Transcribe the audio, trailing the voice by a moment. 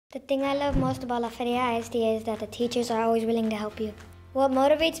The thing I love most about La Feria ISD is that the teachers are always willing to help you. What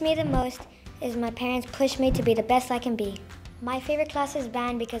motivates me the most is my parents push me to be the best I can be. My favorite class is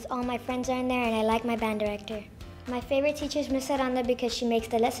band because all my friends are in there and I like my band director. My favorite teacher is Miss Aranda because she makes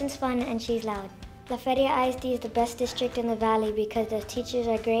the lessons fun and she's loud. La Feria ISD is the best district in the valley because the teachers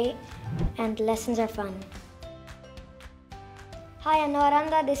are great and the lessons are fun. Hi, I'm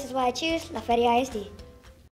Aranda. This is why I choose La Feria ISD.